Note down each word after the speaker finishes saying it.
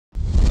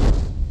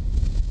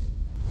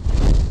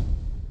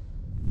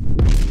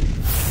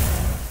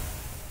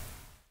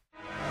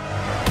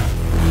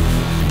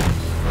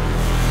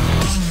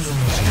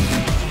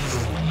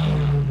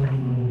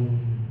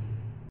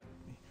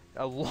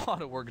a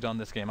lot of work done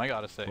this game, I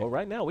gotta say. Well,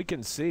 right now we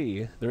can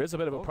see there is a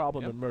bit of a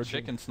problem emerging.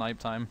 Chicken snipe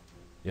time.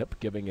 Yep,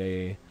 giving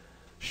a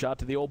shot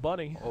to the old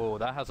bunny. Oh,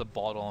 that has a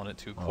bottle on it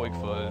too.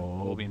 Quakefoot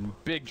will be in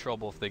big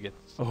trouble if they get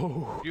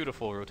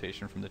beautiful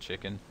rotation from the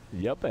chicken.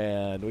 Yep,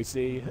 and we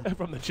see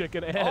from the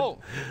chicken and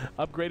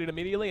upgraded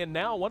immediately. And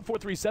now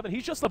 1437,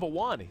 he's just level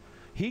 1.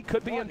 He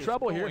could be in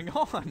trouble here. What's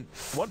going on?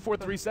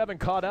 1437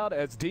 caught out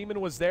as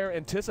Demon was there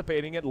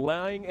anticipating it,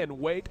 lying in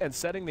wait and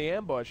setting the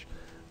ambush.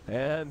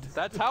 And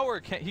that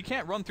tower, he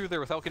can't run through there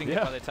without getting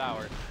hit by the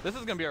tower. This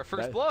is going to be our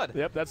first blood.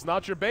 Yep, that's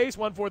not your base,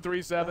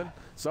 1437.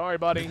 Sorry,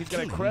 buddy. He's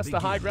going to crest the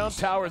high ground.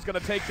 Tower is going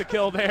to take the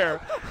kill there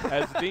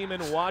as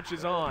Demon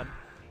watches on.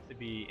 To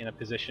be in a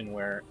position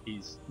where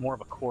he's more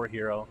of a core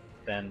hero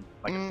than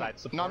like a side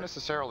support. Not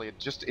necessarily. It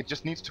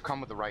just needs to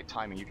come with the right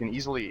timing. You can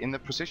easily, in the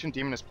position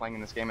Demon is playing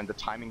in this game and the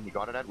timing he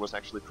got it at was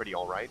actually pretty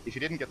alright. If he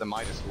didn't get the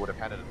Midas, he would have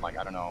had it at like,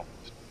 I don't know,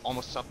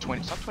 almost sub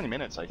 20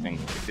 minutes, I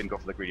think, if he didn't go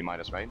for the greedy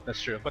Midas, right?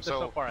 That's true, but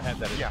so far ahead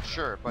that is. Yeah,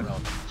 sure, but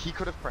he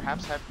could have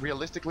perhaps had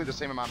realistically the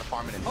same amount of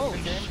farm in an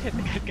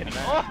instant game.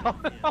 Oh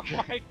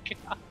my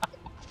god!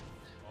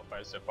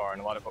 Qualifiers so far,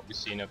 and a lot of what we've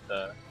seen of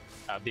the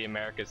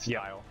Americas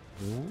style.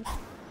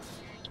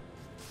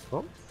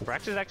 Oh,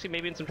 Brax is actually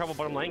maybe in some trouble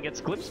bottom lane, gets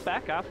glimpsed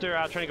back after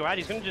trying to go out.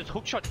 He's going to just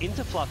hookshot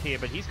into Fluff here,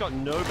 but he's got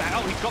no back.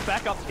 Oh, he's got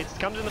backup. It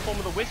comes in the form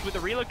of the Wisp with the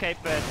relocate,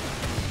 but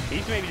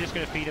he's maybe just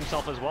going to feed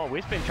himself as well.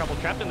 Wisp in trouble,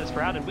 trapped in this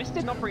crowd, and Wisp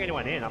did not bring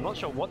anyone in. I'm not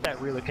sure what that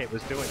relocate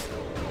was doing.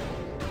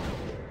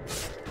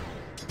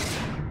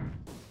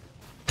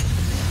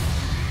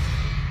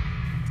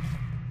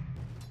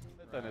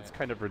 Then it's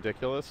kind of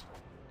ridiculous.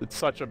 It's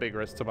such a big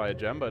risk to buy a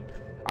gem, but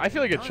I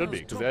feel like it should be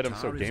because the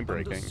item's so game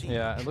breaking.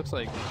 Yeah, it looks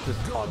like this.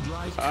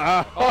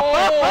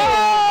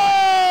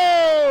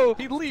 Oh!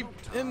 He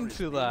leaped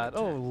into that.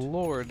 Oh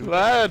lord.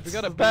 That's we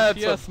got a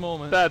BTS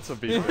moment. That's a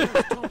beat.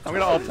 I'm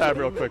gonna alt tab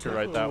real quick and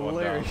write that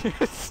one down. He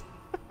just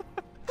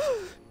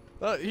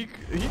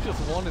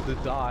wanted to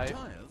die.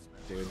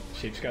 Dude,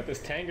 Sheep's got this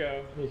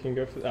tango. You can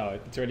go for. Oh,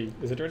 it's already.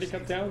 Is it already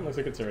cut down? Looks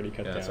like it's already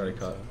cut down. Yeah, it's already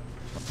cut.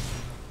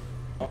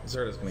 Oh,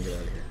 Zerda's gonna get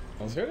out of here.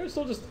 Well, Zerda's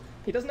still just.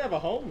 He doesn't have a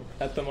home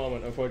at the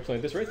moment, unfortunately.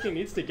 This Wraith King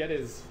needs to get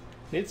his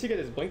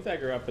Blink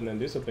Dagger up and then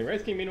do something.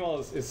 Wraith King, meanwhile,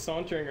 is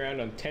sauntering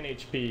around on 10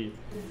 HP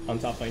on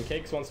top lane.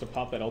 Cakes wants to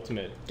pop that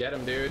ultimate. Get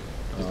him, dude.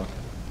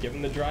 Give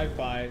him the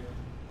drive-by.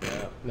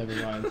 Yeah, never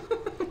mind.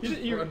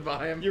 You run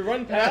by him. You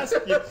run past,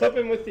 you clip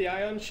him with the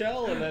ion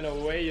shell, and then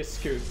away you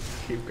scoot.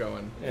 Keep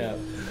going. Yeah.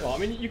 Well, I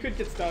mean, you could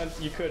get stunned.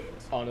 You could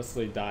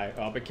honestly die.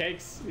 Oh, but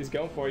Cakes, he's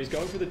going for it. He's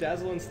going for the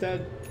Dazzle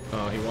instead.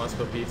 Oh, he wants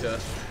Pepita.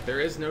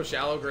 There is no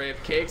Shallow Grave.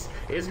 Cakes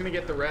is going to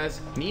get the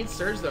res. Needs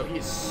Surge, though. He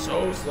is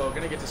so slow.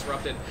 Going to get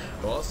disrupted.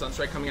 Oh,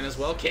 Sunstrike coming in as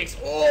well. Cakes.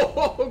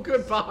 Oh,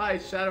 goodbye.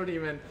 Shadow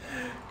Demon.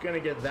 Going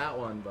to get that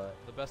one, but...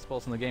 The best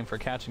spells in the game for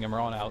catching him are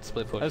on out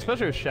split pushing.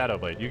 Especially with Shadow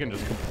Blade. You can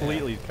just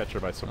completely catch her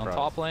by surprise. On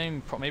top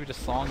lane, maybe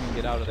just Song and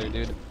get out of there,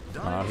 dude.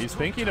 He's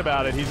thinking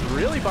about it. He's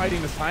really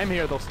biding his time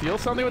here. They'll steal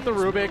something with the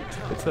Rubik.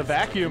 It's the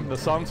vacuum. The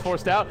Song's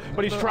forced out,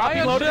 but he's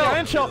dropping low to the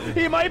Ion Shell.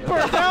 He might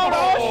burn down.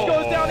 Oh,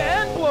 goes down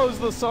and blows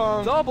the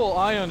Song. Double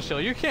Ion Shell.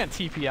 You can't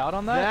TP out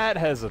on that. That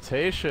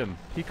hesitation.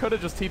 He could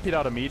have just TP'd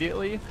out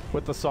immediately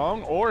with the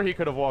Song, or he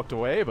could have walked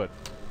away, but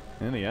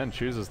in the end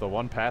chooses the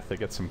one path that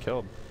gets him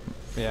killed.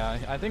 Yeah,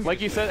 I think... Like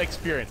you said,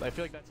 experience. I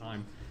feel like that's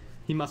time.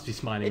 He must be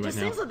smiling right now. It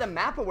just seems like the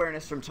map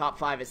awareness from top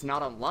 5 is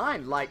not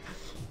online. Like,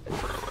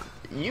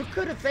 you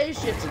could have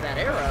phase shifted that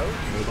arrow,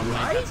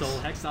 right? That's all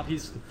hexed up.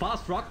 He's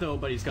fast rock though,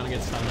 but he's gonna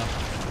get stunned up.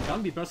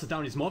 Gonna be bursted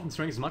down. He's morphing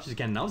strength as much as he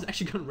can. Now he's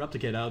actually gonna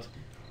replicate out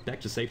back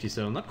to safety,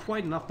 so not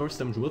quite enough burst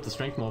damage with the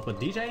strength morph,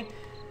 but DJ...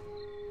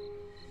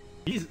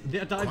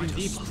 They're diving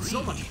deep.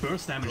 So much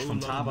burst damage from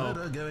Tabo.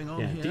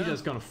 Yeah,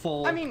 DJ's gonna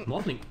fall. I mean...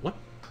 Morphling... What?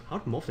 How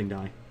did Morphling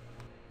die?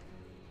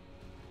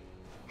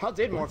 How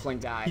did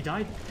Morphling die? He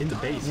died in the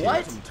base.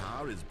 What?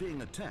 Tower is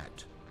being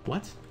attacked.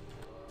 What?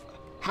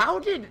 How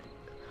did...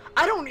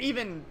 I don't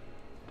even...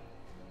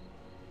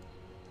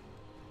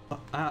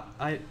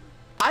 I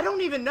don't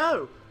even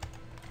know.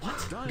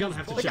 What? You're gonna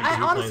have to like, check I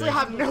honestly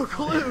have no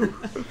clue.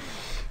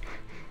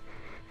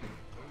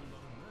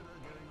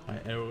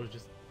 Arrow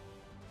just